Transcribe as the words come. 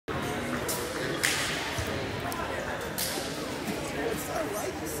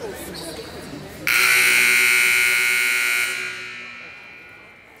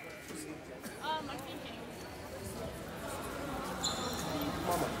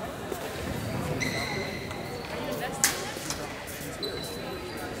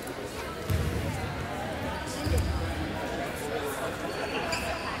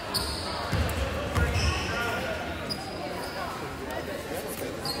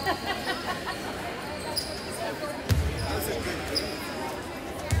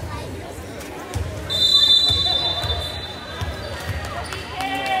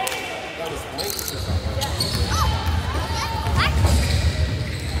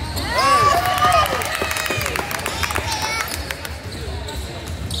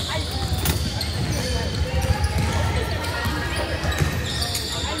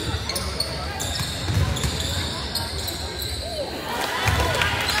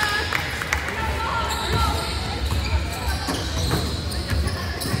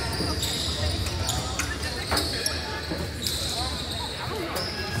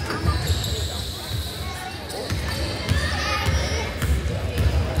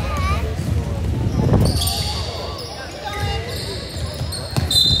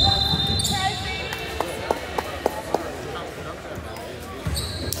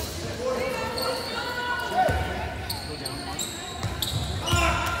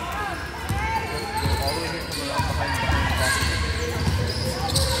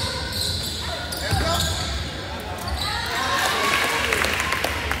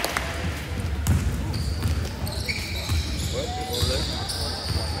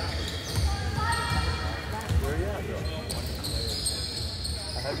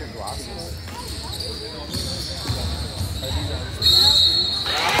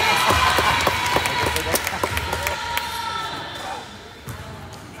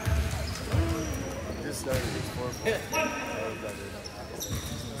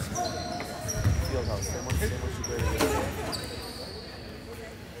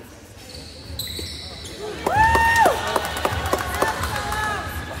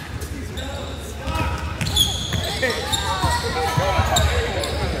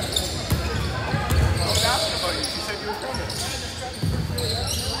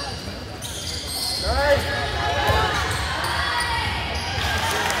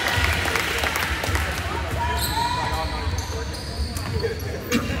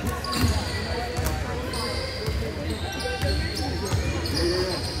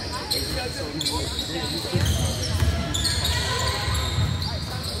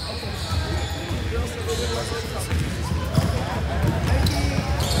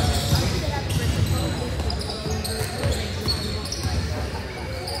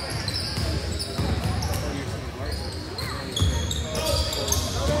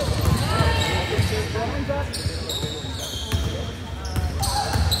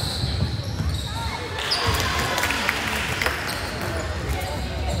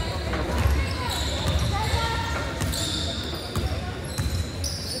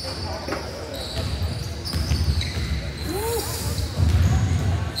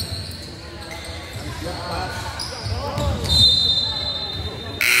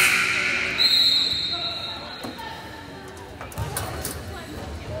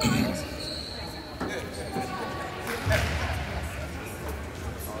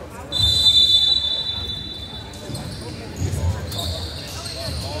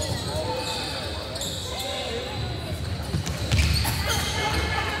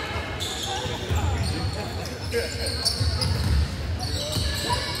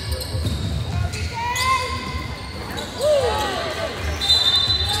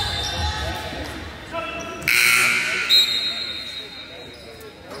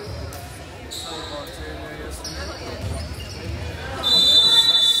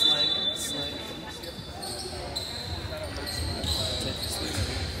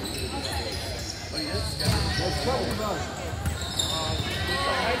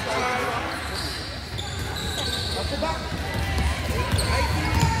Back.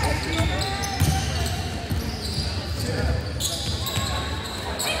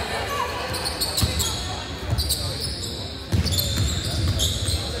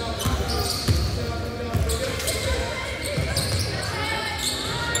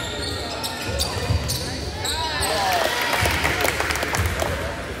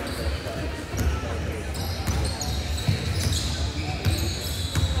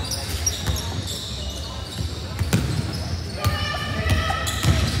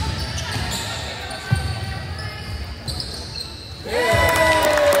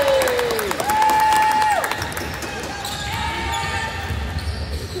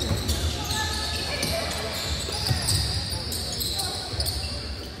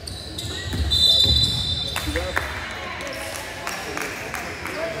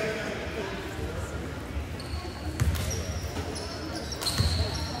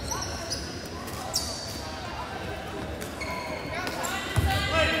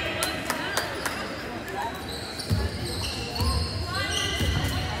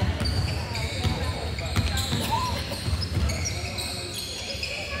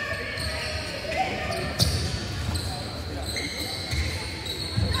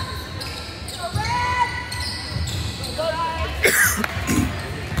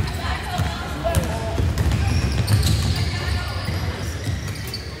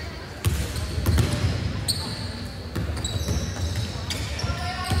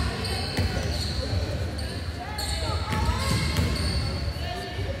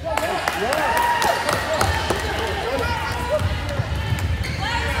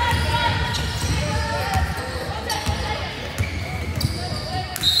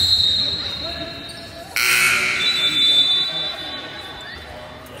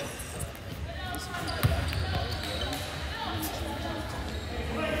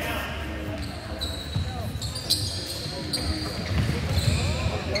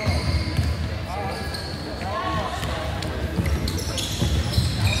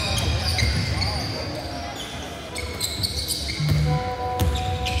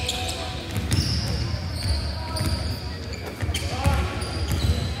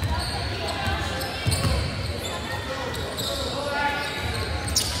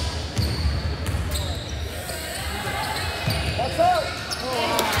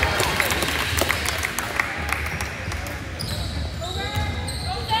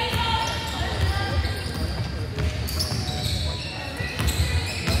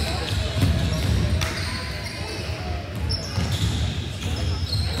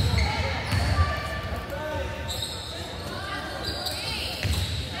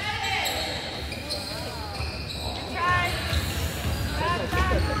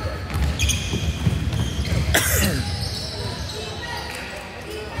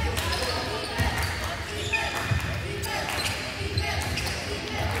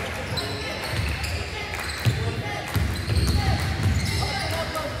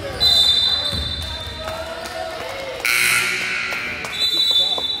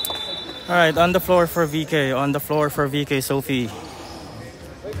 All right, on the floor for VK. On the floor for VK, Sophie,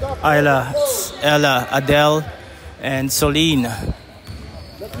 Ayla, Ella, Adele, and Soline.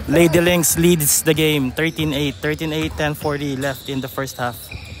 Lady Lynx leads the game 13-8, 13-8, 10:40 left in the first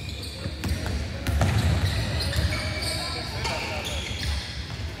half.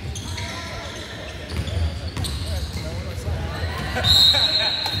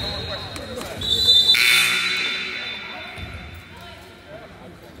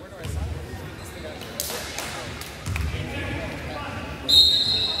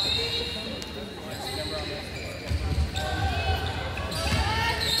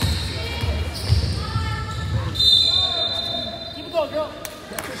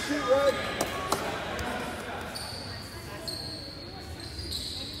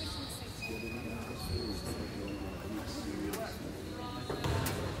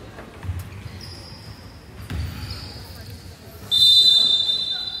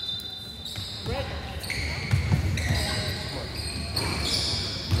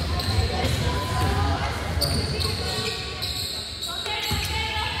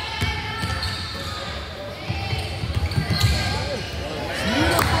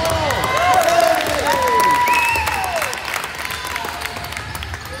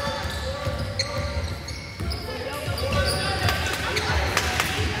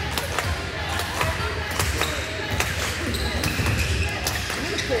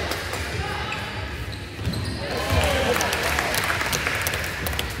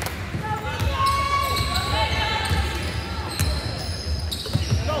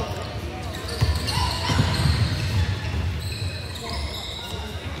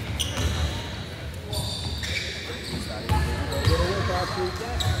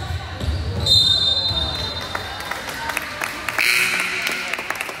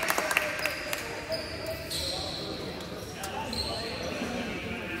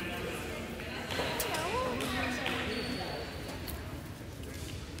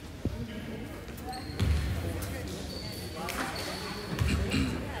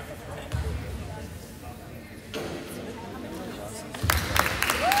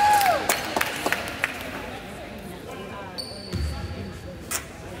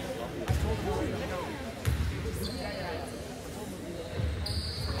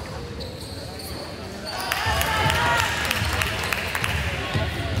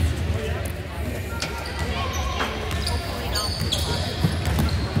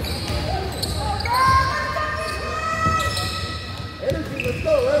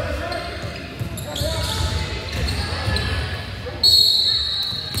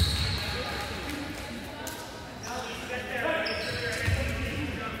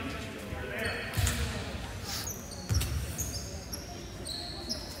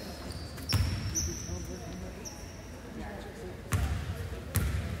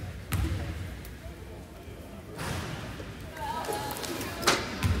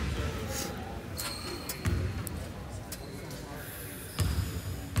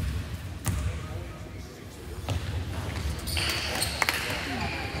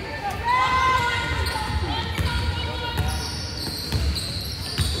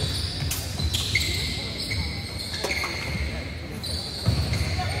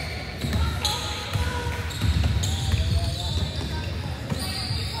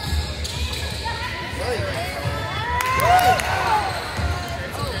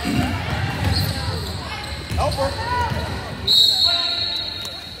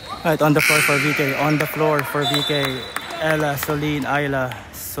 Right, on the floor for VK. On the floor for VK. Ella, Soline, Ayla,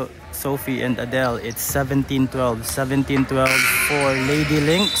 Sophie, and Adele. It's 17-12. 17-12 for Lady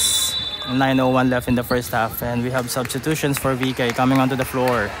Lynx. 9:01 left in the first half. And we have substitutions for VK coming onto the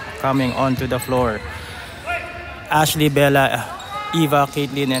floor. Coming onto the floor. Ashley, Bella, Eva,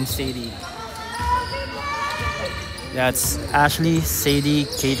 Caitlin, and Sadie. That's Ashley, Sadie,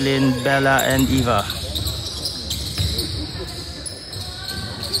 Caitlin, Bella, and Eva.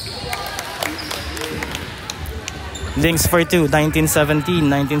 Lynx for 2, 19-17.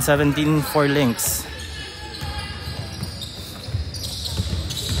 19-17 for Lynx.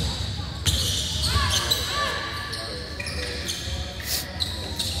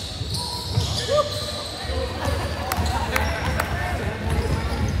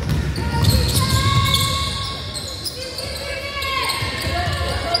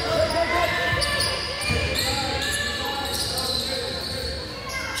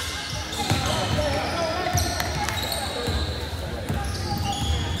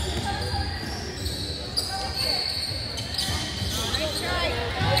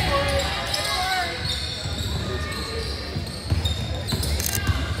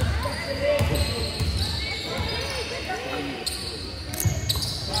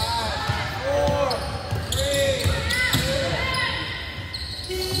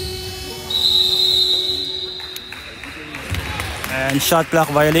 And shot clock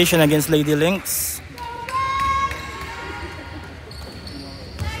violation against Lady Lynx.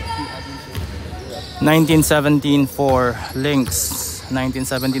 (19-17) for Lynx.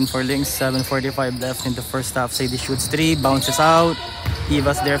 19-17 for Lynx. 7:45 left in the first half. Sadie shoots 3, bounces out.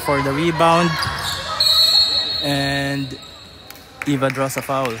 Eva's there for the rebound. And Eva draws a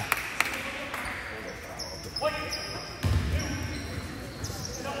foul.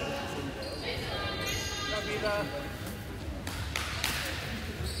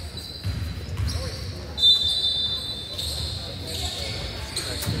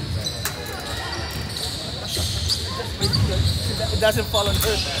 It doesn't fall on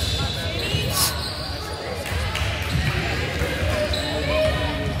her.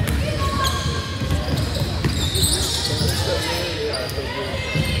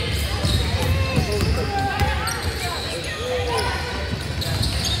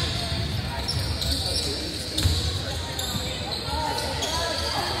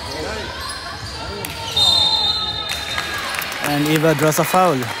 And Eva draws a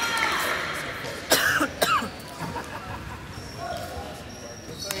foul.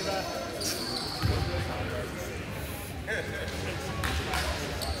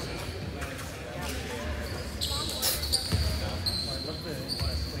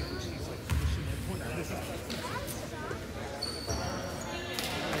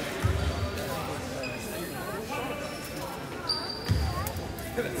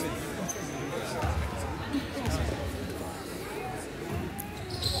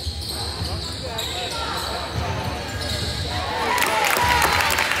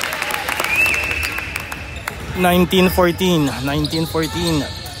 (19-14)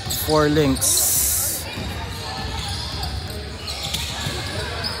 for Lynx.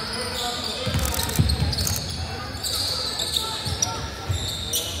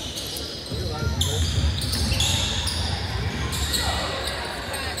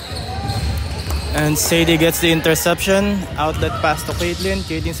 And Sadie gets the interception. Outlet pass to Caitlin.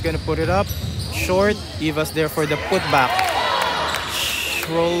 Caitlin's gonna put it up. Short. Eva's there for the putback.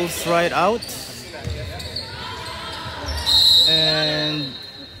 Rolls right out. And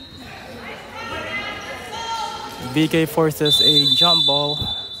BK forces a jump ball.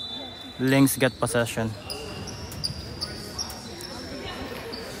 Lynx get possession.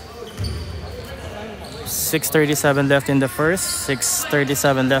 (6:37 left in the first.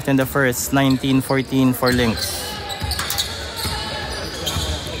 6:37 left in the first. 19-14 for Lynx.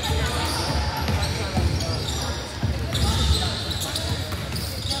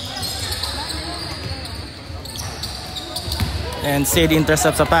 And Sadie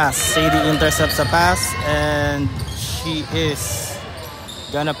intercepts a pass. Sadie intercepts a pass, and she is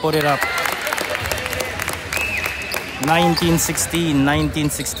gonna put it up. 19-16.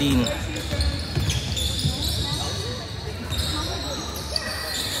 19-16.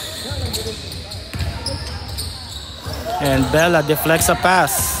 And Bella deflects a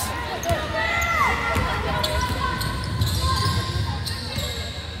pass.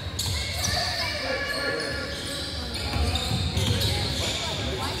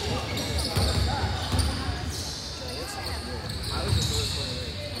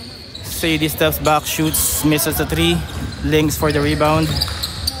 Sadie steps back, shoots, misses a 3. Lynx for the rebound.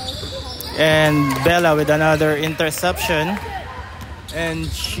 And Bella with another interception. And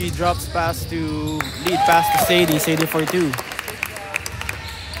she drops pass to lead pass to Sadie. Sadie for 2.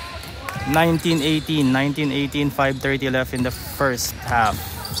 19-18. 19-18. 5:30 left in the first half.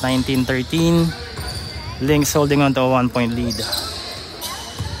 19-13. Lynx holding on to a 1-point lead.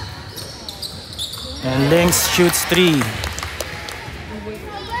 And Lynx shoots 3.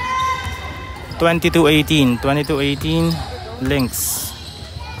 22-18. 22-18. Lynx.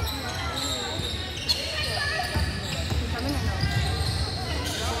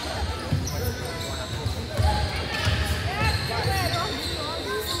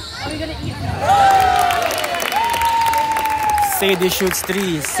 Sadie shoots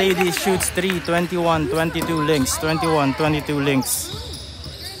 3. Sadie shoots 3. 21-22 Lynx. 21-22 Lynx.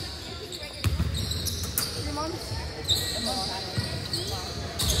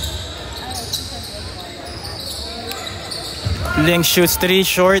 Lynx shoots 3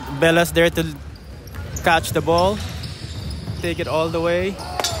 short. Bella's there to catch the ball. Take it all the way.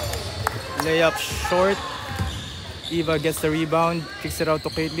 Layup short. Eva gets the rebound. Kicks it out to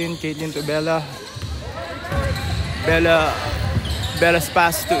Caitlin. Caitlin to Bella. Bella's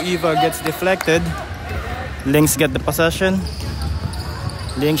pass to Eva gets deflected. Lynx get the possession.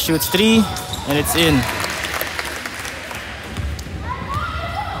 Lynx shoots 3 and it's in.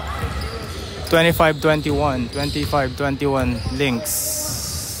 25-21. 25-21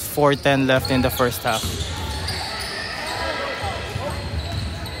 Lynx. 4:10 left in the first half.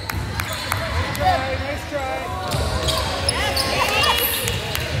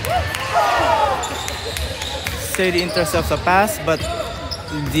 Sadie intercepts a pass, but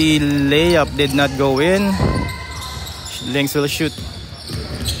the layup did not go in. Lynx will shoot.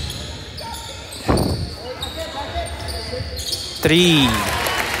 3.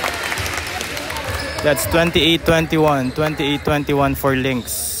 That's 28-21. 28-21 for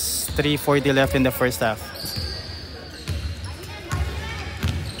Lynx. 3:40 left in the first half.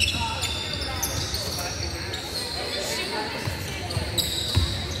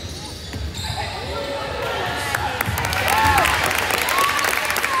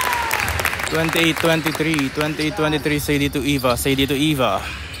 $28-23, Sadie to Eva,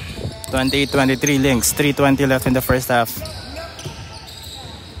 28-23 Lynx, 3:20 left in the first half.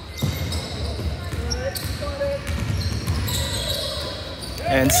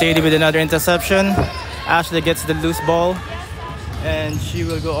 And Sadie with another interception. Ashley gets the loose ball and she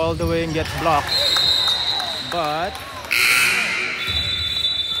will go all the way and get blocked. But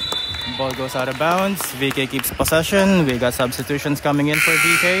ball goes out of bounds. VK keeps possession. We got substitutions coming in for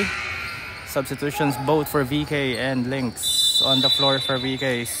VK. Substitutions both for VK and Lynx. On the floor for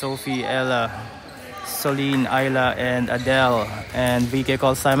VK, Sophie, Ella, Soline, Ayla, and Adele. And VK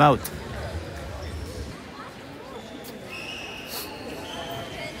calls timeout.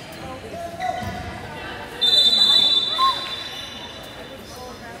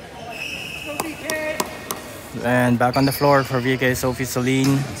 And back on the floor for VK, Sophie,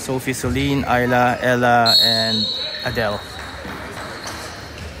 Soline, Ayla, Ella, and Adele.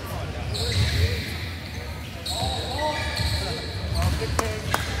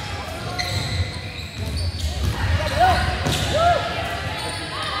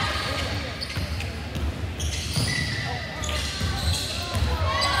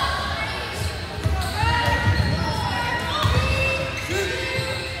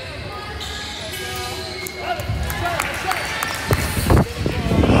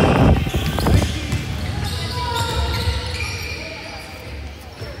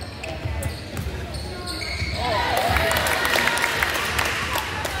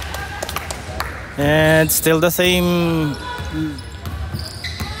 And still the same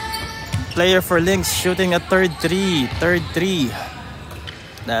player for Lynx shooting a third three.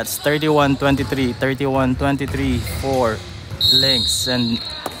 That's 31-23 for Lynx. And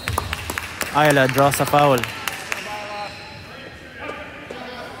Ayla draws a foul.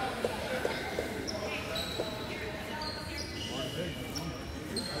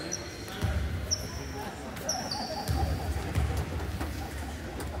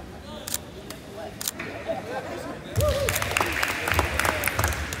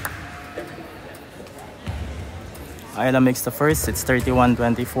 Ayla makes the first. It's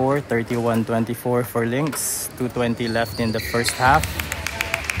 31-24 for Lynx. 2:20 left in the first half.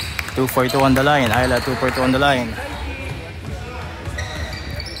 2 for 2 on the line. Ayla 2 for 2 on the line.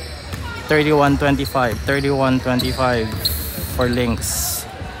 31-25 for Lynx.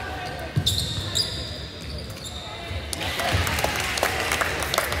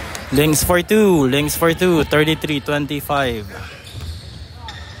 Lynx for 2, 33-25.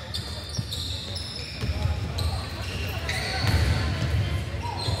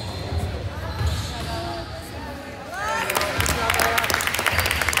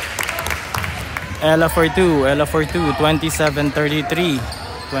 Ella for 2, 27-33.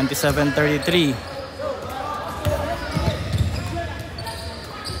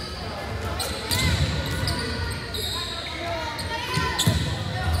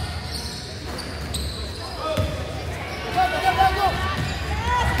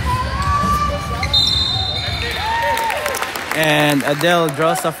 And Adele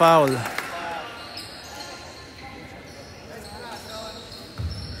draws a foul.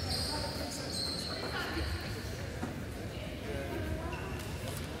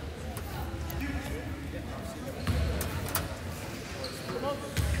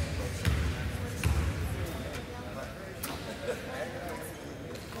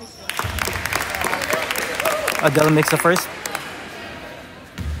 Adele makes the first.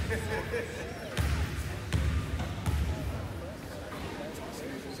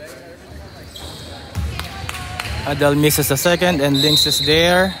 Adele misses the second, and Lynx is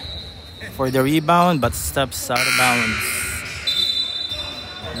there for the rebound but steps out of bounds.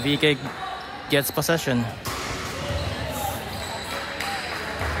 VK gets possession.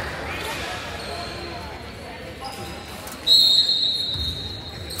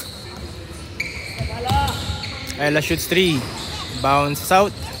 Ella shoots 3, bounces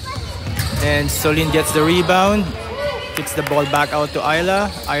out, and Soline gets the rebound, kicks the ball back out to Ayla,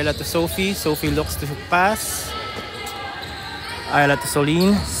 Ayla to Sophie, Sophie looks to pass, Ayla to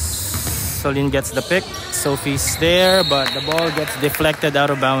Soline, Soline gets the pick, Sophie's there, but the ball gets deflected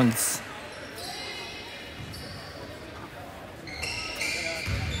out of bounds.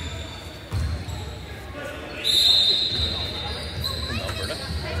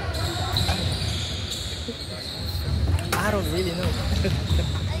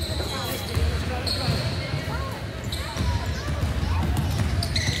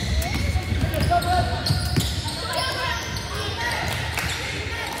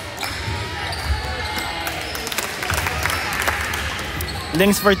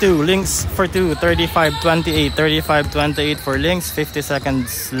 Links for two. Links for two. 35-28. 35-28 for Links. 50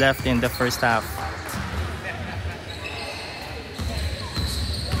 seconds left in the first half.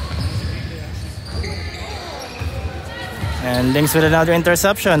 And Links with another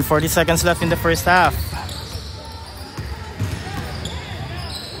interception. 40 seconds left in the first half.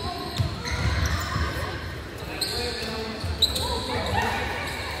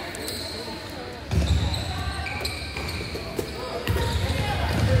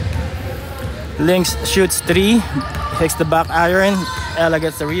 Links shoots three, hits the back iron. Ella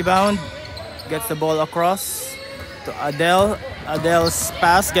gets the rebound, gets the ball across to Adele. Adele's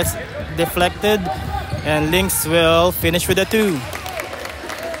pass gets deflected, and Links will finish with a two.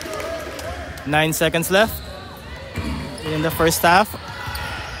 9 seconds left in the first half.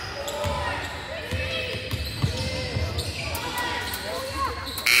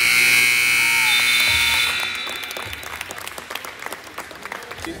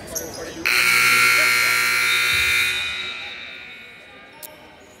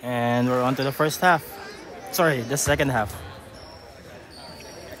 And we're on to the first half. Sorry, the second half.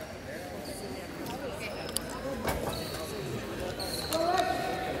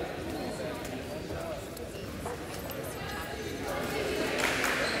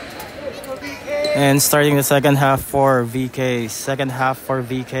 And starting the second half for VK. Second half for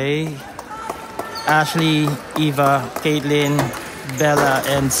VK. Ashley, Eva, Caitlin, Bella,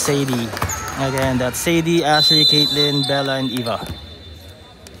 and Sadie. Again, that's Sadie, Ashley, Caitlin, Bella, and Eva.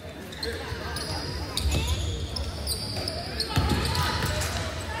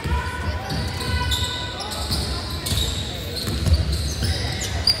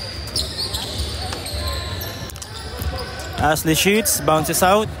 Ashley shoots, bounces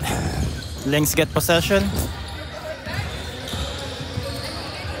out. Links get possession.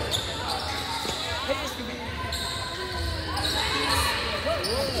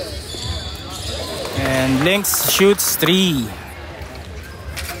 And Links shoots three.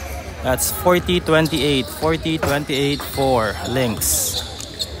 That's 40-28. 40-28 for Links.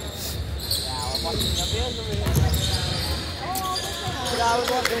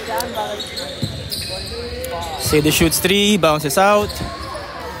 Sadie shoots three, bounces out.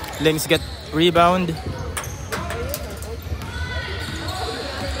 Links get rebound.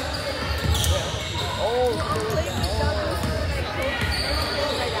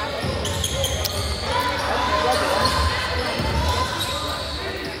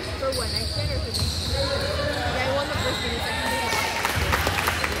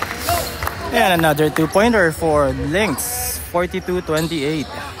 And another two-pointer for Links. 42-28.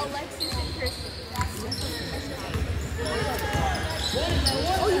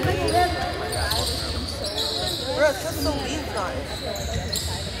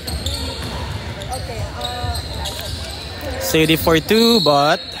 Sadie for two,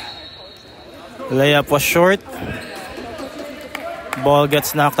 but layup was short. Ball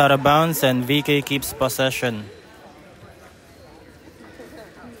gets knocked out of bounds and VK keeps possession.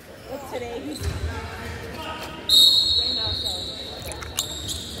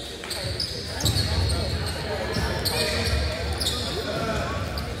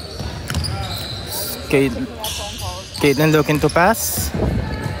 Caitlin looking to pass.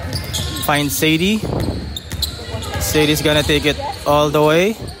 Finds Sadie. Sadie's gonna take it all the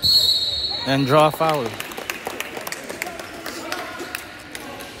way and draw a foul.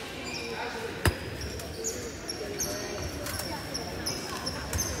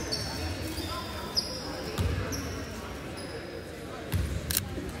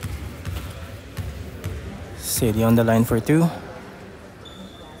 Sadie on the line for two.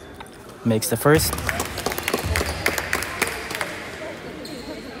 Makes the first.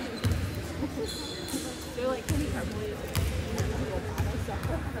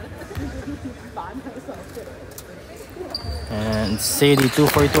 And Sadie 2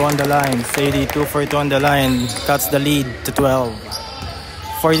 for 2 on the line. Sadie 2 for 2 on the line. Cuts the lead to 12.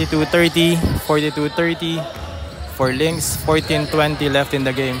 42-30. 42-30 for Links. 14-20 left in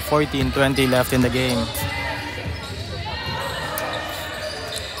the game. 14-20 left in the game.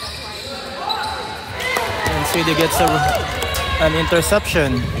 And Sadie gets an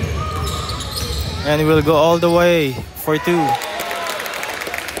interception. And will go all the way for two.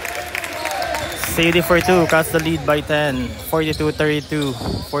 Sadie for two, cuts the lead by 10. 42-32.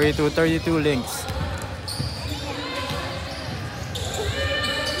 42-32 Links.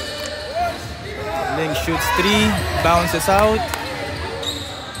 Links shoots three, bounces out.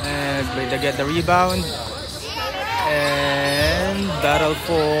 And they get the rebound. And battle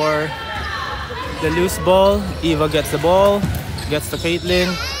for the loose ball. Eva gets the ball. Gets to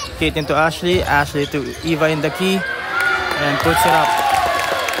Caitlin. Caitlin to Ashley. Ashley to Eva in the key. And puts it up.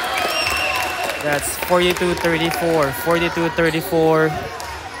 That's 42-34. 42-34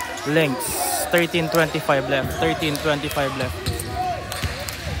 Lynx. 13:25 left. 13:25 left.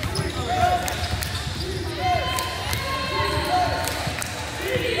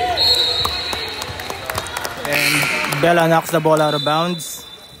 And Bella knocks the ball out of bounds.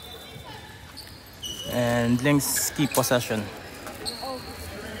 And Lynx keep possession.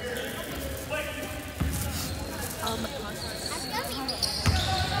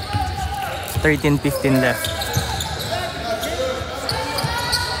 $13.15 left.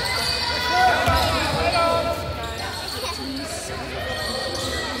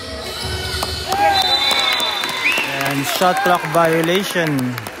 And shot clock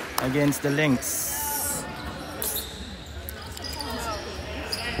violation against the Lynx.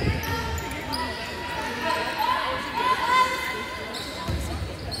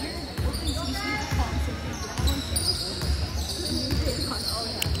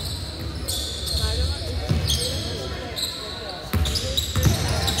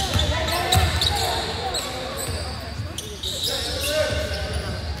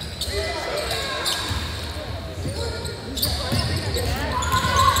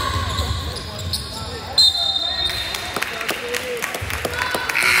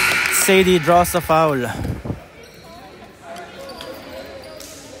 Sadie draws a foul.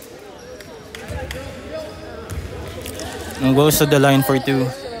 And goes to the line for two.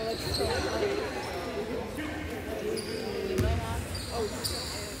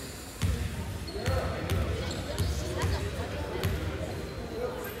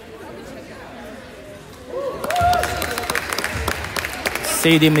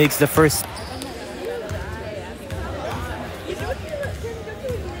 Sadie makes the first.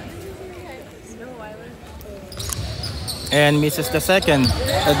 And misses the second.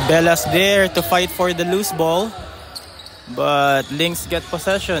 Bella's there to fight for the loose ball. But Lynx get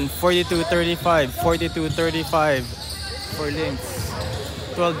possession. 42-35. 42-35 for Lynx.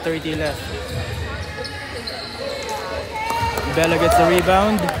 12:30 left. Bella gets the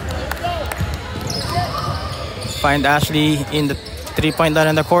rebound. Find Ashley in the 3-point line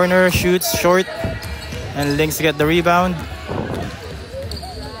in the corner. Shoots short. And Lynx get the rebound.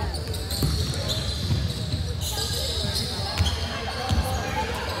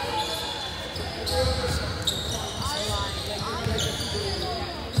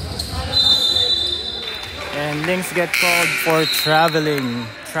 And Lynx get called for traveling.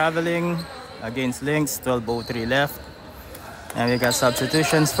 Traveling against Lynx. 12:03 left. And we got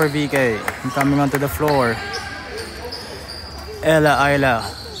substitutions for VK. Coming onto the floor. Ella, Isla,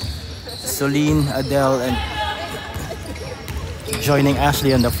 Soline, Adele, and joining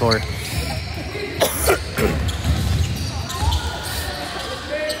Ashley on the floor.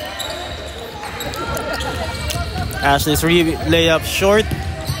 Ashley's layup short.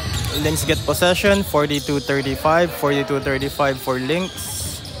 Lynx get possession. 42-35. 42-35 for Lynx.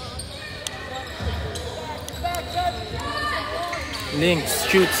 Lynx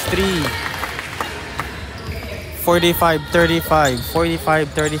shoots three. 45-35.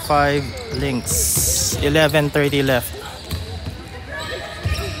 45-35 Lynx. 11:30 left.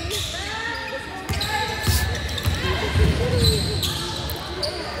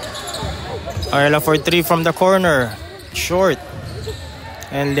 Arla for three from the corner. Short.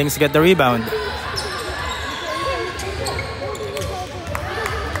 And Lynx get the rebound.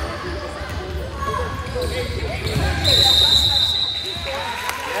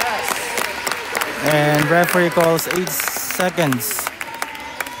 And referee calls 8 seconds.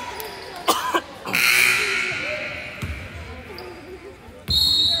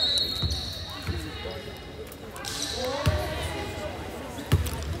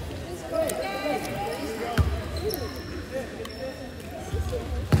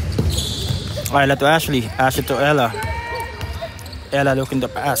 Isla to Ashley. Ashley to Ella. Ella looking to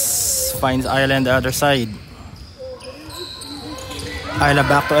pass. Finds Isla on the other side. Isla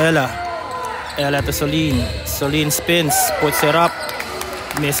back to Ella. Ella to Soline. Soline spins. Puts it up.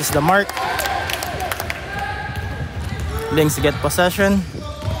 Misses the mark. Lynx get possession.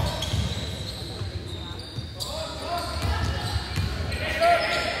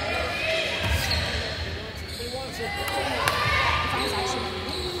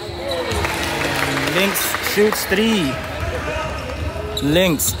 Lynx shoots three.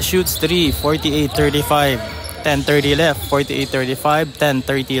 Lynx shoots three. 48-35. 10:30 left. 48-35.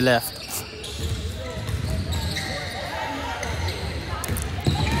 10:30 left.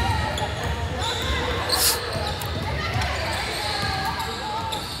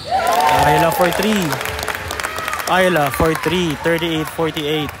 Isla for three. Isla for three.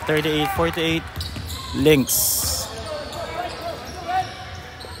 38-48. 38-48. Lynx.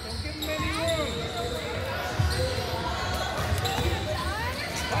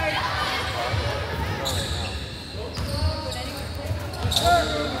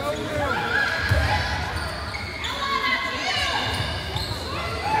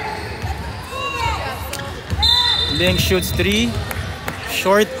 Link shoots 3.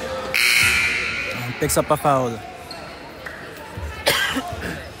 Short. And picks up a foul.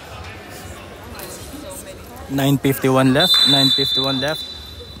 9:51 left. 9:51 left.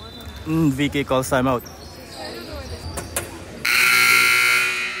 VK calls timeout.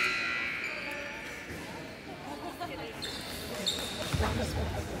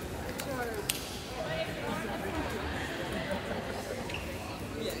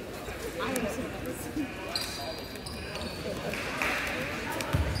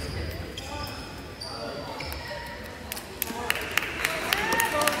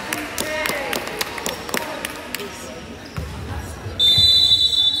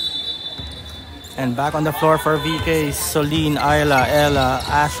 And back on the floor for VK, Soline, Ayla, Ella,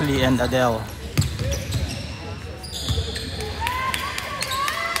 Ashley, and Adele.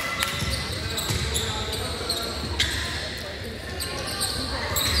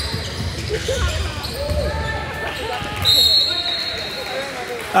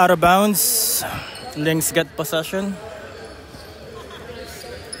 Out of bounds. Lynx get possession.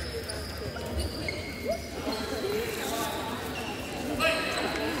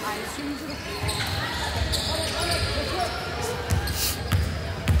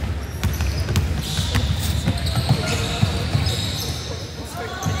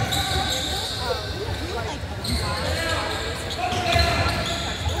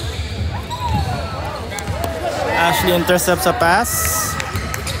 Ashley intercepts a pass.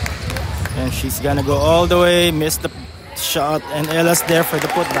 And she's gonna go all the way, miss the shot, and Ella's there for the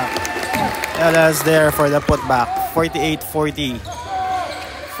putback. Ella's there for the putback. 48-40.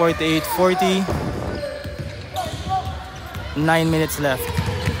 48-40. 9 minutes left.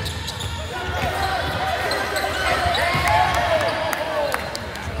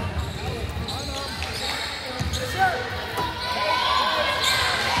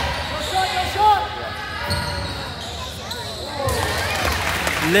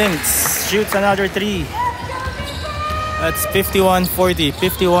 Lynx shoots another 3. That's 51-40.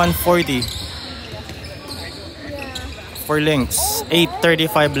 51-40 for Lynx.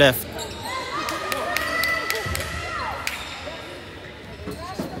 8:35 left.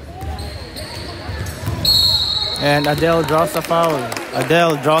 And Adele draws a foul.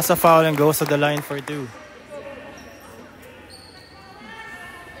 Adele draws a foul and goes to the line for 2.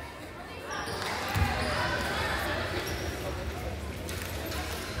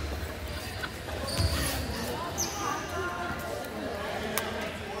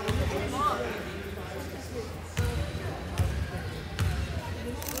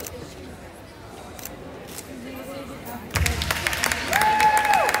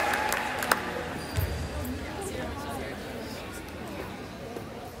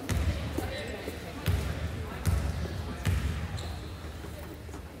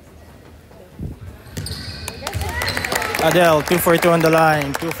 Adele, 2 for 2 on the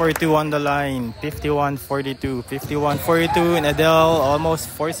line, 2 for 2 on the line, 51-42, 51-42, and Adele almost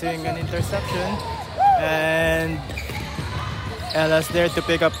forcing an interception. And Ella's there to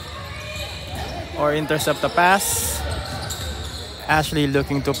pick up or intercept the pass. Ashley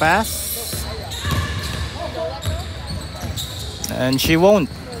looking to pass. And she won't.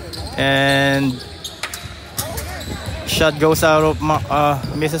 And shot goes out of,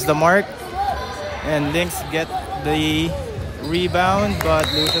 misses the mark. And Lynx get the rebound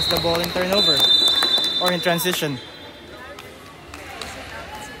but loses the ball in turnover or in transition.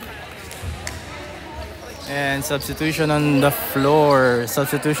 And substitution on the floor.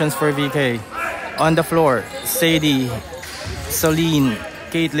 Substitutions for VK. On the floor, Sadie, Soline,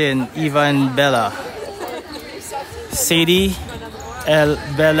 Caitlin, Eva, and Bella. Sadie,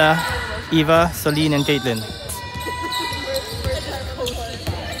 Bella, Eva, Soline, and Caitlin.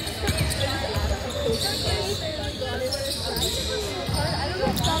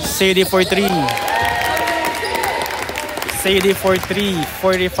 Sadie for 3. Sadie for 3.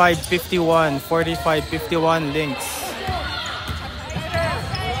 45-51. 45-51 Lynx.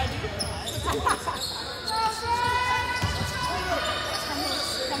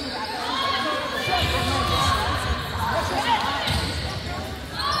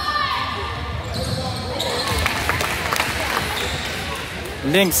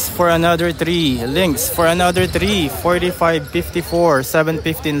 Lynx for another 3. Lynx for another 3. 45-54.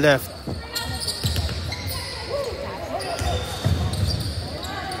 7:15 left.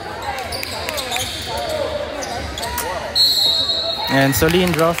 And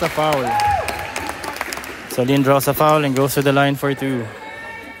Soline draws a foul. Soline draws a foul and goes to the line for 2.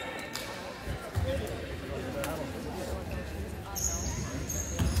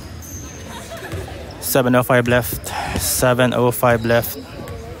 $7:05 left. 7:05 left.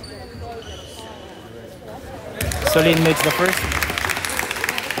 Solin makes the first.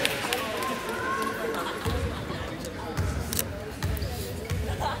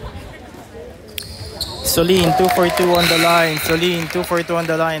 Solin 2 for 2 on the line. Solin 2 for 2 on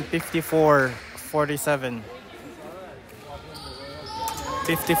the line. 54-47.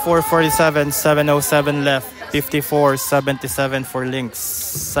 54-47. 7:07 left. 54-77 for Lynx.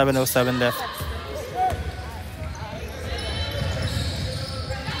 7:07 left.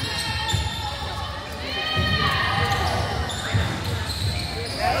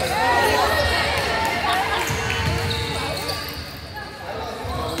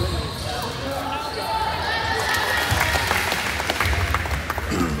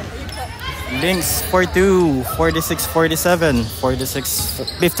 Lynx 4-2, 46-47,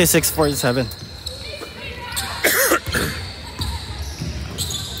 56-47.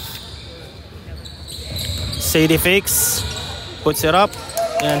 Sadie fakes, puts it up,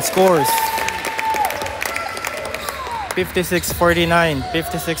 and scores. 56-49,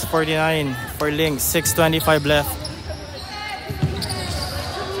 56-49 for Lynx, 6:25 left.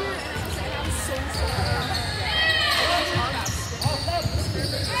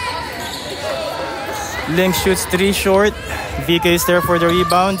 Lynx shoots 3 short. VK is there for the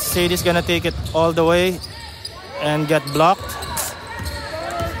rebound. Sadie's gonna take it all the way and get blocked.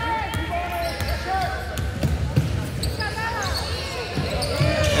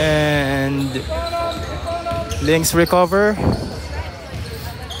 And Lynx recover.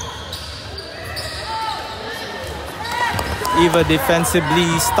 Eva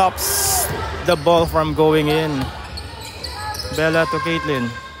defensively stops the ball from going in. Bella to Caitlin.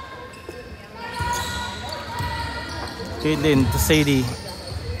 Caitlin to Sadie.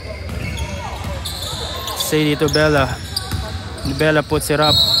 Sadie to Bella. Bella puts it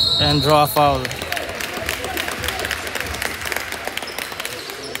up and draw a foul.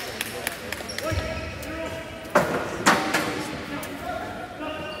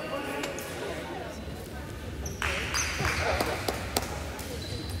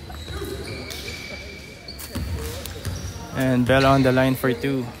 And Bella on the line for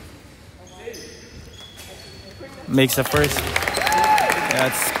 2. Makes the first.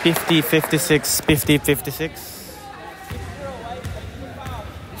 That's 50-56, 50-56.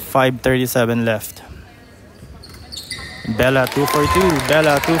 5:37 left. Bella 2 for 2.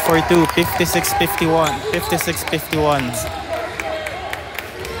 Bella 2 for 2. 56-51. 56-51.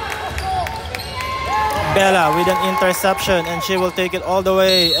 Bella with an interception, and she will take it all the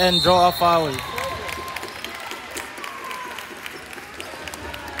way and draw a foul.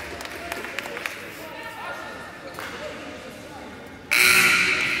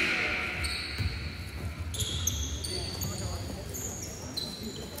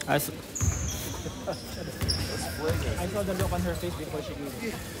 I saw the look on her face before she gave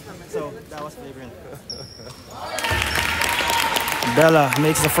it. So that was flagrant. Bella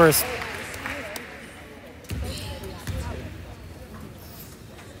makes the first.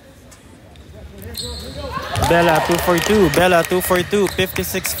 Bella 2 for 2. Bella 2 for 2.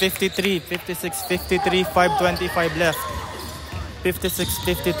 56-53. 56-53. 5:25 left.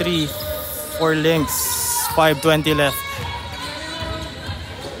 56-53 for Lynx. 5:20 left.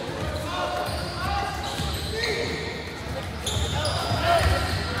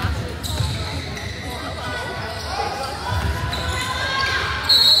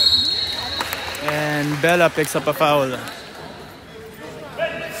 And Bella picks up a foul.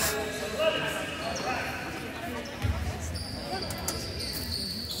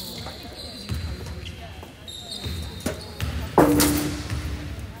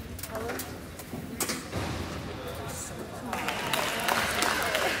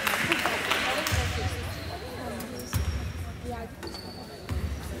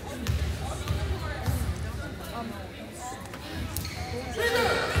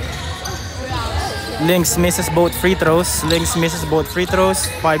 Lynx misses both free throws. Lynx misses both free throws.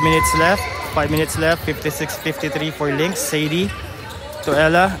 5 minutes left. 5 minutes left. 56-53 for Lynx. Sadie to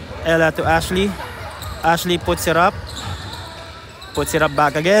Ella. Ella to Ashley. Ashley puts it up. Puts it up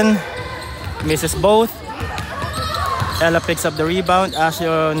back again. Misses both. Ella picks up the rebound. Ashley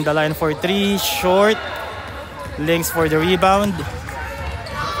on the line for 3. Short. Lynx for the rebound.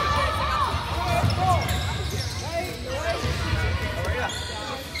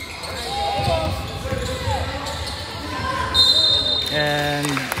 And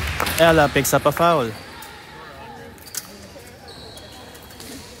Ella picks up a foul.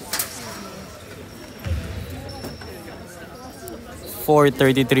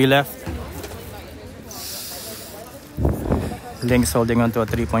 .433 left. Lynx holding on to a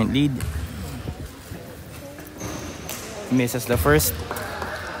 3-point lead. Misses the first.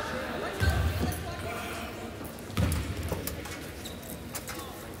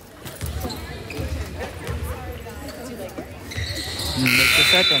 makes the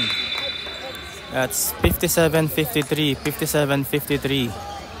second. That's 57-53, 57-53.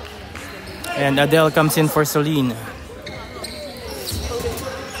 And Adele comes in for Celine.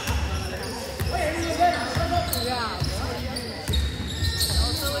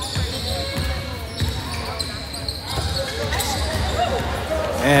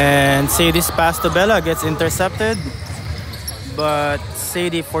 And Sadie's pass to Bella gets intercepted, but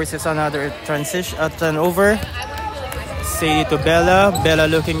Sadie forces another turnover. Sadie to Bella. Bella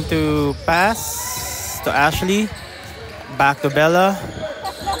looking to pass to Ashley. Back to Bella.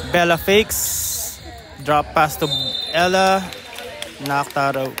 Bella fakes. Drop pass to Ella. Knocked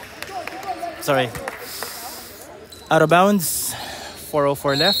out of... Sorry. Out of bounds.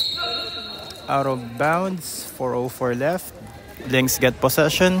 4:04 left. Out of bounds. 4:04 left. Lynx get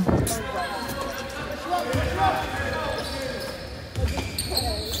possession.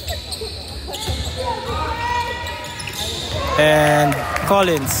 And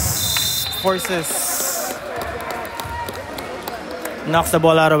Collins forces, knocks the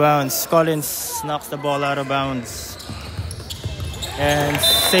ball out of bounds. Collins knocks the ball out of bounds. And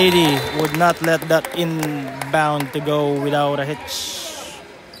Sadie would not let that inbound to go without a hitch.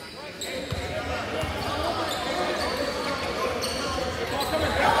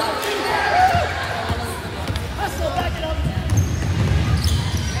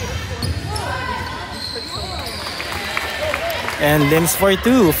 And Limbs for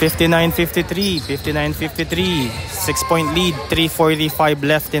two, 59-53, 59-53, 6-point lead, 3:45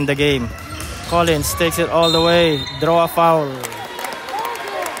 left in the game. Collins takes it all the way, draw a foul.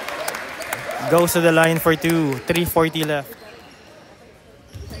 Goes to the line for two, 3:40 left.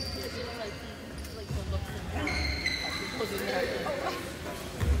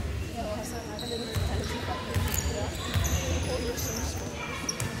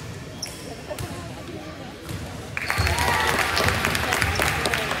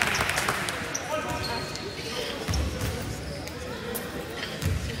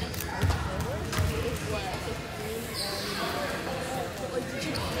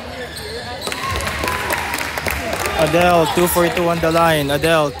 Adele, 2 for 2 on the line.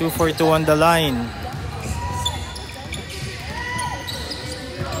 Adele, 2 for 2 on the line.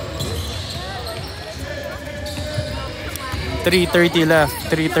 .330 left.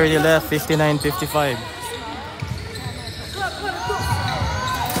 3:30 left. 59-55.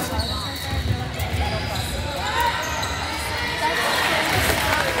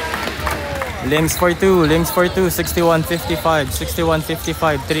 Links for two. Links for two. 61-55.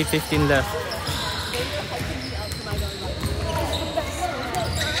 61-55. 3:15 left.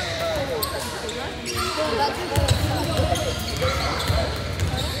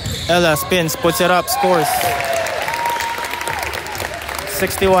 Ella spins, puts it up, scores.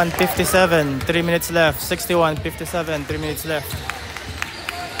 61-57, 3 minutes left. 61-57, 3 minutes left.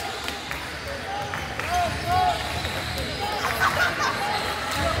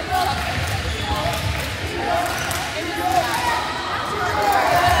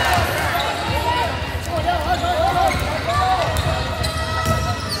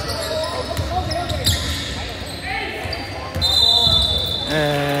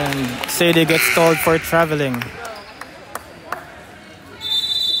 Sadie gets told for traveling.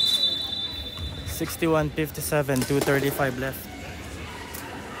 61-57, 2:35 left.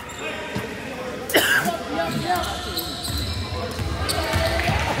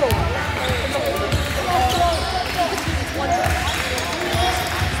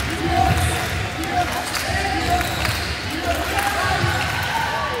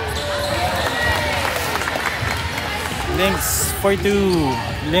 Links for two.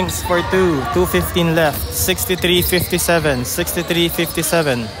 Links for two. 2:15 left. 63-57.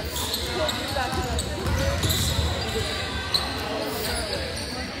 63-57.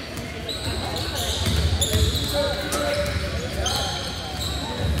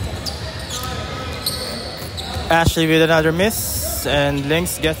 Ashley with another miss, and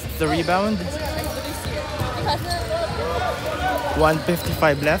Lynx gets the rebound.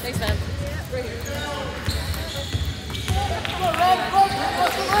 1:55 left.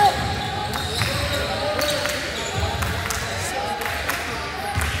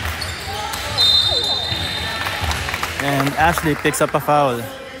 And Ashley picks up a foul.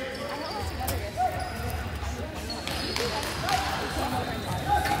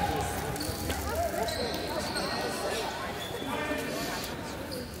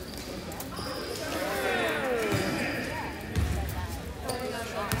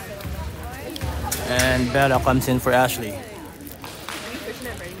 And Bella comes in for Ashley.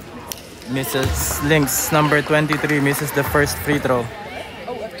 Mrs. Lynx, number 23, misses the first free throw.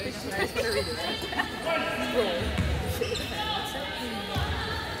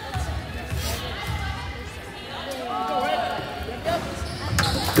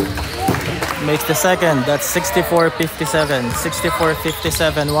 Makes the second. That's 64-57.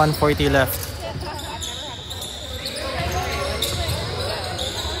 64-57, 140 left.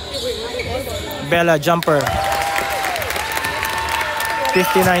 Bella jumper.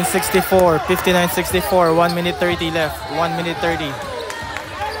 59-64. 59-64. 1 minute 30 left. 1 minute 30.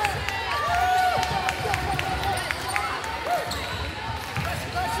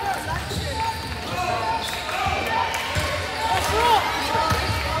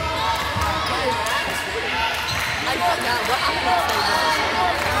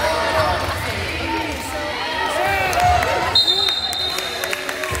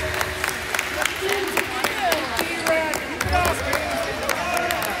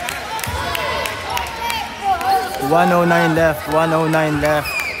 $109 left. 109 left.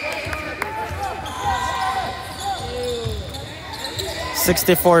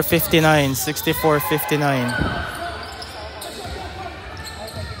 64-59. 64-59.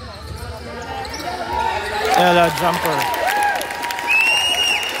 Ella jumper.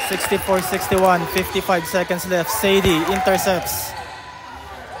 64-61. 55 seconds left. Sadie intercepts.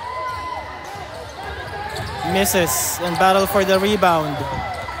 Misses and battle for the rebound.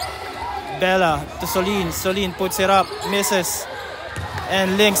 Bella to Soline. Soline puts it up, misses,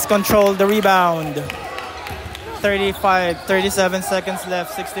 and Lynx control the rebound. 37 seconds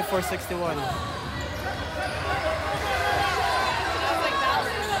left. 64-61.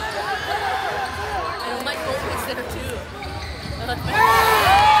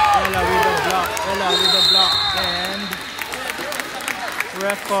 Ella with the block. Ella with the block, and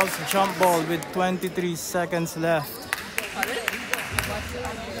ref calls jump ball with 23 seconds left.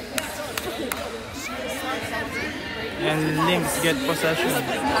 And Lynx get possession.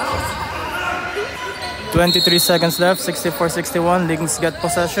 23 seconds left. 64-61. Lynx get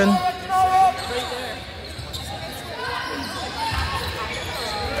possession.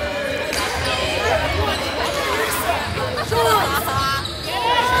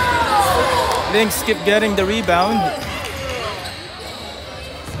 Lynx keep getting the rebound.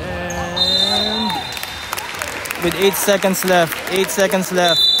 And with 8 seconds left. 8 seconds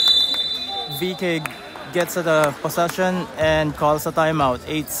left. VK gets the possession and calls a timeout.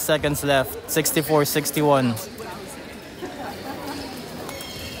 8 seconds left. 64-61.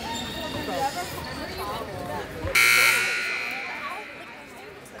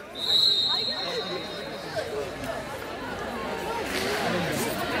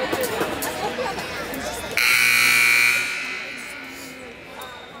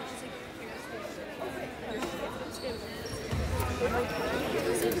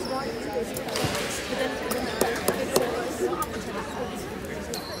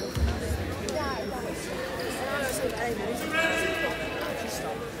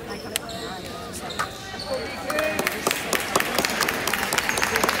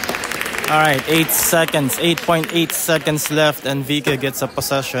 All right, 8 seconds, 8.8 seconds left, and Vika gets a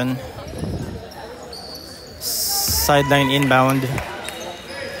possession. Sideline inbound.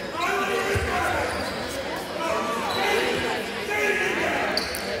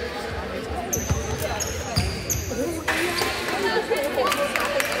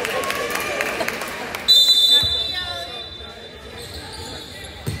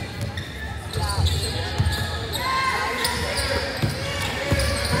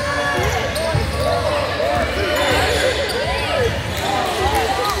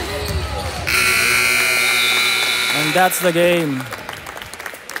 That's the game.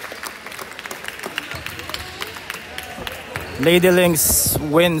 Lady Lynx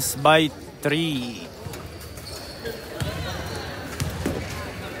wins by 3.